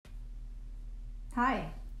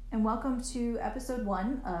Hi, and welcome to episode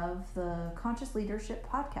 1 of the Conscious Leadership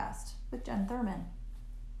Podcast with Jen Thurman.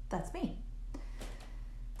 That's me.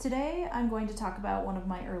 Today, I'm going to talk about one of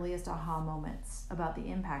my earliest aha moments about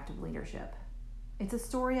the impact of leadership. It's a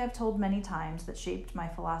story I've told many times that shaped my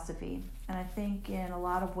philosophy, and I think in a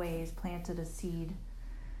lot of ways planted a seed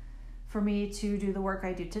for me to do the work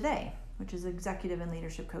I do today, which is executive and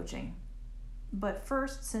leadership coaching. But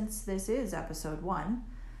first, since this is episode 1,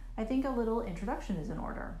 I think a little introduction is in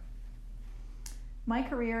order. My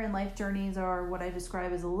career and life journeys are what I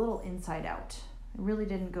describe as a little inside out. I really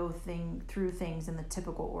didn't go through things in the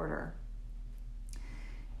typical order.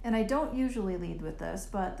 And I don't usually lead with this,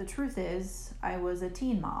 but the truth is, I was a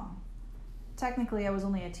teen mom. Technically, I was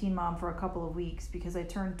only a teen mom for a couple of weeks because I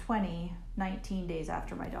turned 20 19 days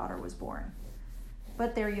after my daughter was born.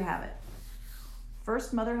 But there you have it.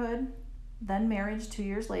 First motherhood, then marriage 2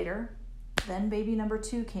 years later, then baby number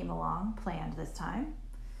 2 came along, planned this time.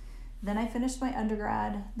 Then I finished my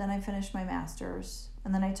undergrad, then I finished my master's,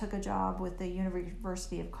 and then I took a job with the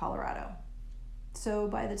University of Colorado. So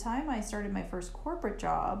by the time I started my first corporate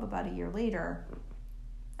job about a year later,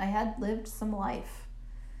 I had lived some life.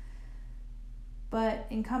 But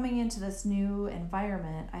in coming into this new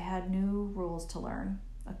environment, I had new rules to learn,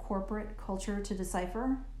 a corporate culture to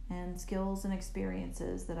decipher, and skills and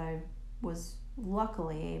experiences that I was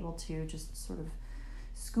luckily able to just sort of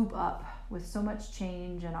scoop up with so much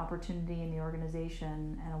change and opportunity in the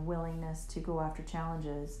organization and a willingness to go after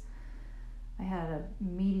challenges. I had a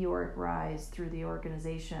meteoric rise through the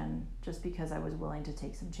organization just because I was willing to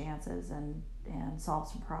take some chances and solve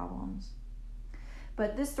some problems.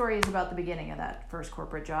 But this story is about the beginning of that first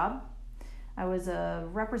corporate job. I was a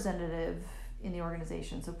representative in the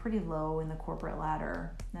organization, so pretty low in the corporate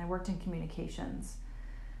ladder, and I worked in communications.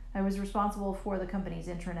 I was responsible for the company's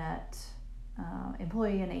intranet,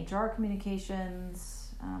 employee and HR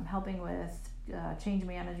communications, helping with change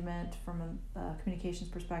management from a communications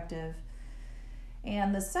perspective.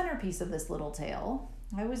 And the centerpiece of this little tale,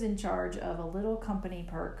 I was in charge of a little company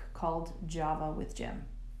perk called Java with Jim.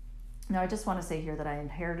 Now, I just want to say here that I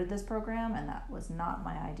inherited this program, and that was not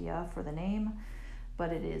my idea for the name,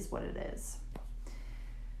 but it is what it is.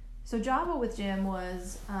 So Java with Jim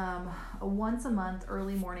was a once a month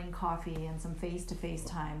early morning coffee and some face-to-face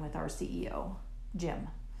time with our CEO, Jim.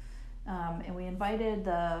 And we invited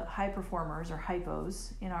the high performers, or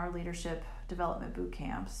hypos, in our leadership development boot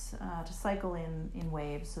camps to cycle in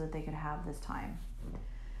waves so that they could have this time.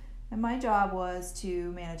 And my job was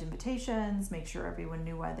to manage invitations, make sure everyone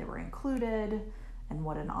knew why they were included and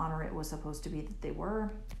what an honor it was supposed to be that they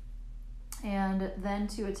were, and then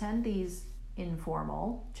to attend these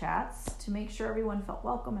informal chats to make sure everyone felt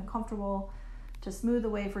welcome and comfortable, to smooth the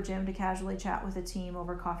way for Jim to casually chat with the team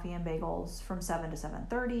over coffee and bagels from 7 to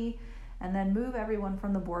 7:30, and then move everyone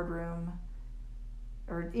from the boardroom,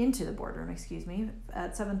 or into the boardroom,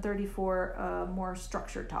 at 7:30 for a more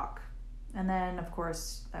structured talk. And then, of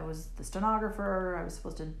course, I was the stenographer. I was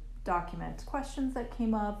supposed to document questions that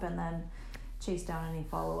came up and then chase down any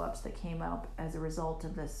follow-ups that came up as a result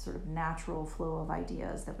of this sort of natural flow of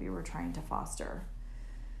ideas that we were trying to foster.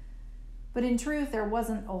 But in truth, there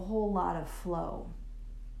wasn't a whole lot of flow.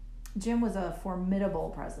 Jim was a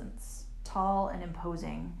formidable presence, tall and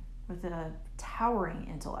imposing, with a towering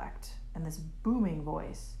intellect and this booming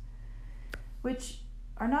voice, which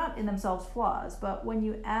are not in themselves flaws, but when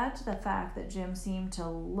you add to the fact that Jim seemed to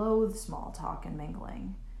loathe small talk and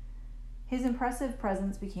mingling, his impressive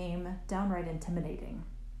presence became downright intimidating.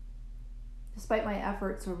 Despite my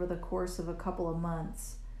efforts over the course of a couple of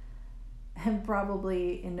months, and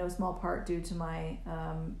probably in no small part due to my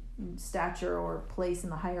stature or place in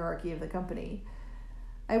the hierarchy of the company,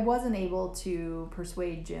 I wasn't able to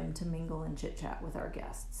persuade Jim to mingle and chit-chat with our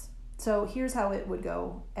guests. So here's how it would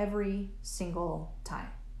go every single time.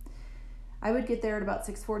 I would get there at about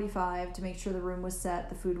 6:45 to make sure the room was set,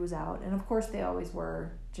 the food was out, and of course they always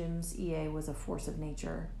were. Jim's EA was a force of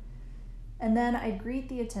nature. And then I'd greet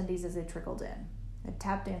the attendees as they trickled in. I'd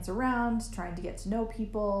tap dance around, trying to get to know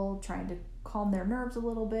people, trying to calm their nerves a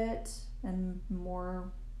little bit, and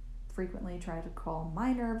more frequently try to calm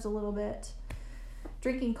my nerves a little bit,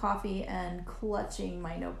 drinking coffee and clutching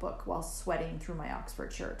my notebook while sweating through my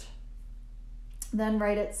Oxford shirt. Then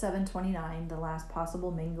right at 7:29, the last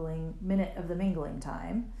possible minute of the mingling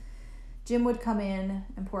time, Jim would come in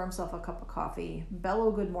and pour himself a cup of coffee,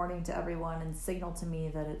 bellow good morning to everyone, and signal to me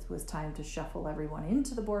that it was time to shuffle everyone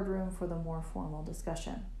into the boardroom for the more formal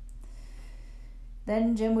discussion.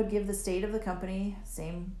 Then Jim would give the state of the company,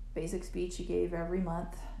 same basic speech he gave every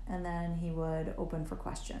month, and then he would open for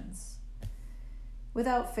questions.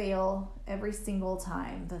 Without fail, every single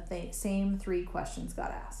time, the same 3 questions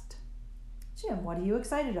got asked. Jim, what are you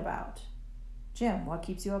excited about? Jim, what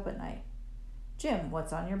keeps you up at night? Jim,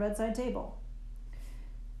 what's on your bedside table?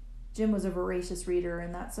 Jim was a voracious reader,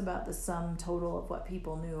 and that's about the sum total of what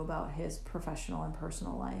people knew about his professional and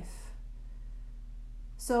personal life.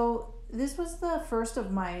 So this was the first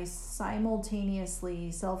of my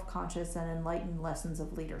simultaneously self-conscious and enlightened lessons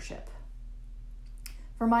of leadership.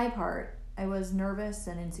 For my part, I was nervous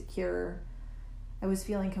and insecure. I was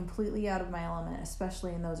feeling completely out of my element,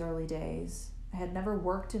 especially in those early days. I had never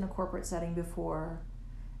worked in a corporate setting before,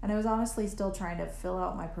 and I was honestly still trying to fill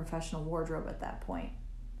out my professional wardrobe at that point.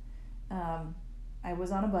 I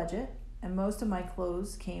was on a budget, and most of my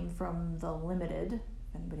clothes came from the Limited,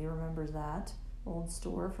 if anybody remembers that, old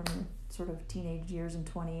store from your sort of teenage years in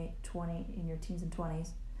in your teens and 20s.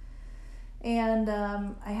 And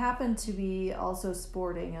I happened to be also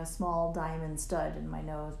sporting a small diamond stud in my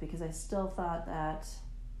nose because I still thought that,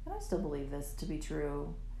 and I still believe this to be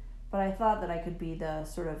true, but I thought that I could be the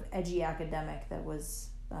sort of edgy academic that was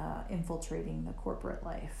infiltrating the corporate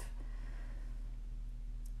life.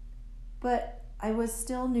 But I was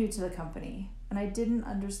still new to the company, and I didn't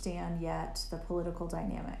understand yet the political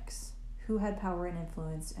dynamics, who had power and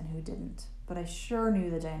influence and who didn't. But I sure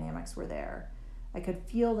knew the dynamics were there. I could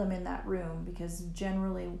feel them in that room because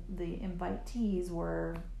generally the invitees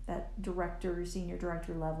were that director, senior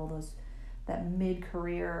director level, that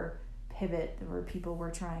mid-career pivot where people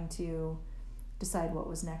were trying to decide what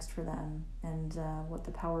was next for them and what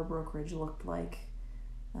the power brokerage looked like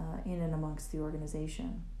in and amongst the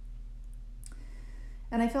organization.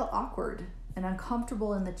 And I felt awkward and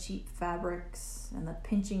uncomfortable in the cheap fabrics and the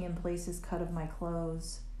pinching in places cut of my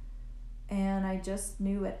clothes. And I just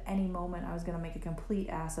knew at any moment I was going to make a complete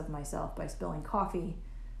ass of myself by spilling coffee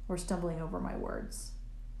or stumbling over my words.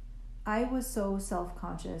 I was so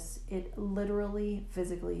self-conscious, it literally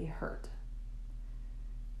physically hurt.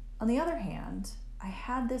 On the other hand, I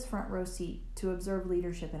had this front row seat to observe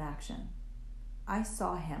leadership in action. I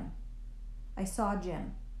saw him. I saw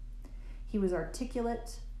Jim. He was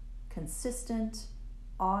articulate, consistent,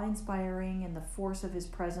 awe-inspiring in the force of his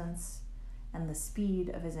presence and the speed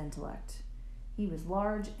of his intellect. He was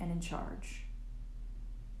large and in charge.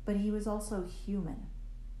 But he was also human.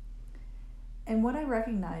 And what I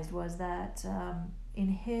recognized was that in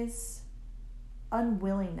his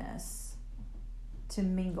unwillingness to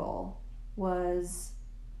mingle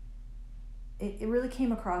it really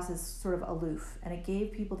came across as sort of aloof, and it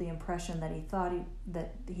gave people the impression that he thought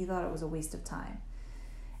it was a waste of time.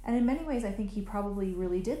 And in many ways, I think he probably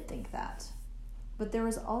really did think that. But there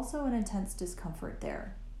was also an intense discomfort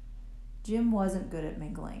there. Jim wasn't good at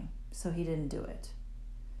mingling, so he didn't do it.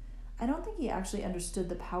 I don't think he actually understood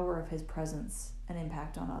the power of his presence and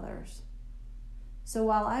impact on others. So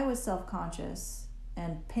while I was self-conscious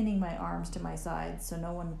and pinning my arms to my sides so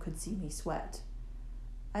no one could see me sweat,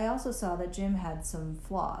 I also saw that Jim had some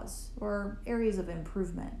flaws or areas of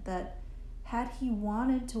improvement that, had he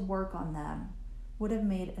wanted to work on them, would have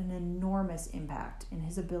made an enormous impact in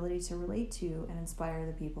his ability to relate to and inspire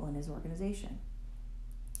the people in his organization.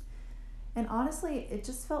 And honestly, it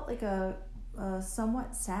just felt like a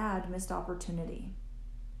somewhat sad missed opportunity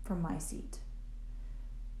from my seat.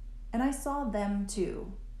 And I saw them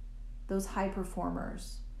too, those high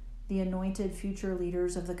performers, the anointed future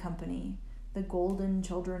leaders of the company, the golden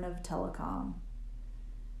children of telecom.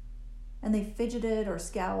 And they fidgeted or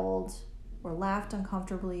scowled or laughed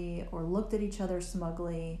uncomfortably or looked at each other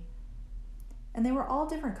smugly. And they were all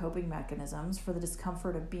different coping mechanisms for the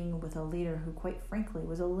discomfort of being with a leader who, quite frankly,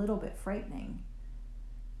 was a little bit frightening.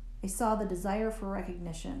 I saw the desire for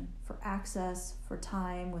recognition, for access, for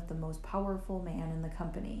time with the most powerful man in the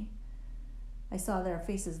company. I saw their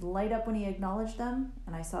faces light up when he acknowledged them,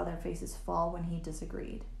 and I saw their faces fall when he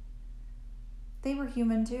disagreed. They were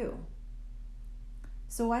human too.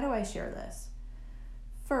 So why do I share this?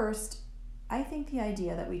 First, I think the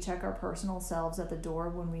idea that we check our personal selves at the door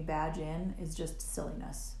when we badge in is just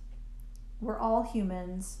silliness. We're all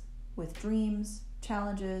humans with dreams,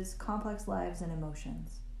 challenges, complex lives, and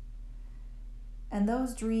emotions. And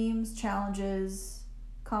those dreams, challenges,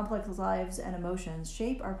 complex lives, and emotions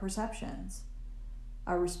shape our perceptions,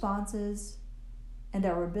 our responses, and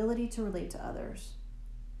our ability to relate to others.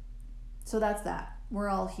 So that's that. We're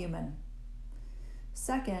all human.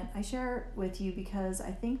 Second, I share it with you because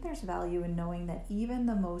I think there's value in knowing that even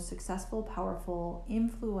the most successful, powerful,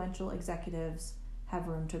 influential executives have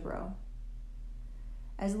room to grow.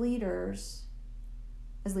 As leaders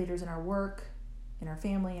in our work, in our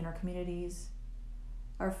family, in our communities,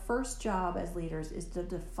 Our first job as leaders is to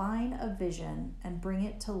define a vision and bring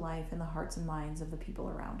it to life in the hearts and minds of the people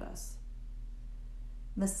around us.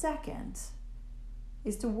 The second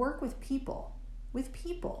is to work with people,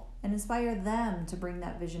 and inspire them to bring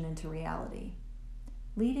that vision into reality.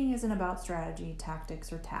 Leading isn't about strategy,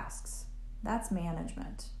 tactics, or tasks. That's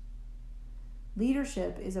management.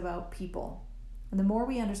 Leadership is about people. And the more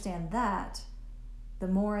we understand that, the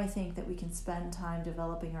more I think that we can spend time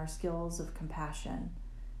developing our skills of compassion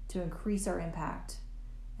to increase our impact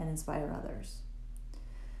and inspire others.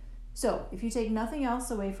 So, if you take nothing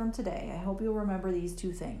else away from today, I hope you'll remember these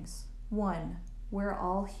two things. 1, we're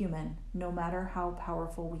all human, no matter how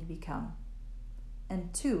powerful we become.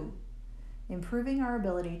 And 2, improving our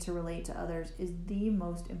ability to relate to others is the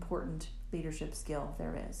most important leadership skill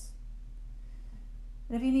there is.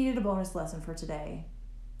 And if you needed a bonus lesson for today,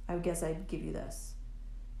 I would guess I'd give you this.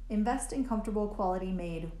 Invest in comfortable,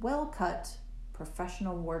 quality-made, well-cut,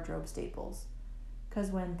 professional wardrobe staples. Because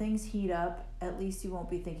when things heat up, at least you won't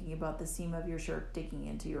be thinking about the seam of your shirt digging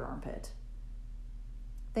into your armpit.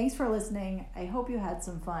 Thanks for listening. I hope you had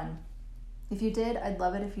some fun. If you did, I'd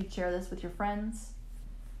love it if you'd share this with your friends.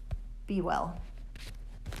 Be well.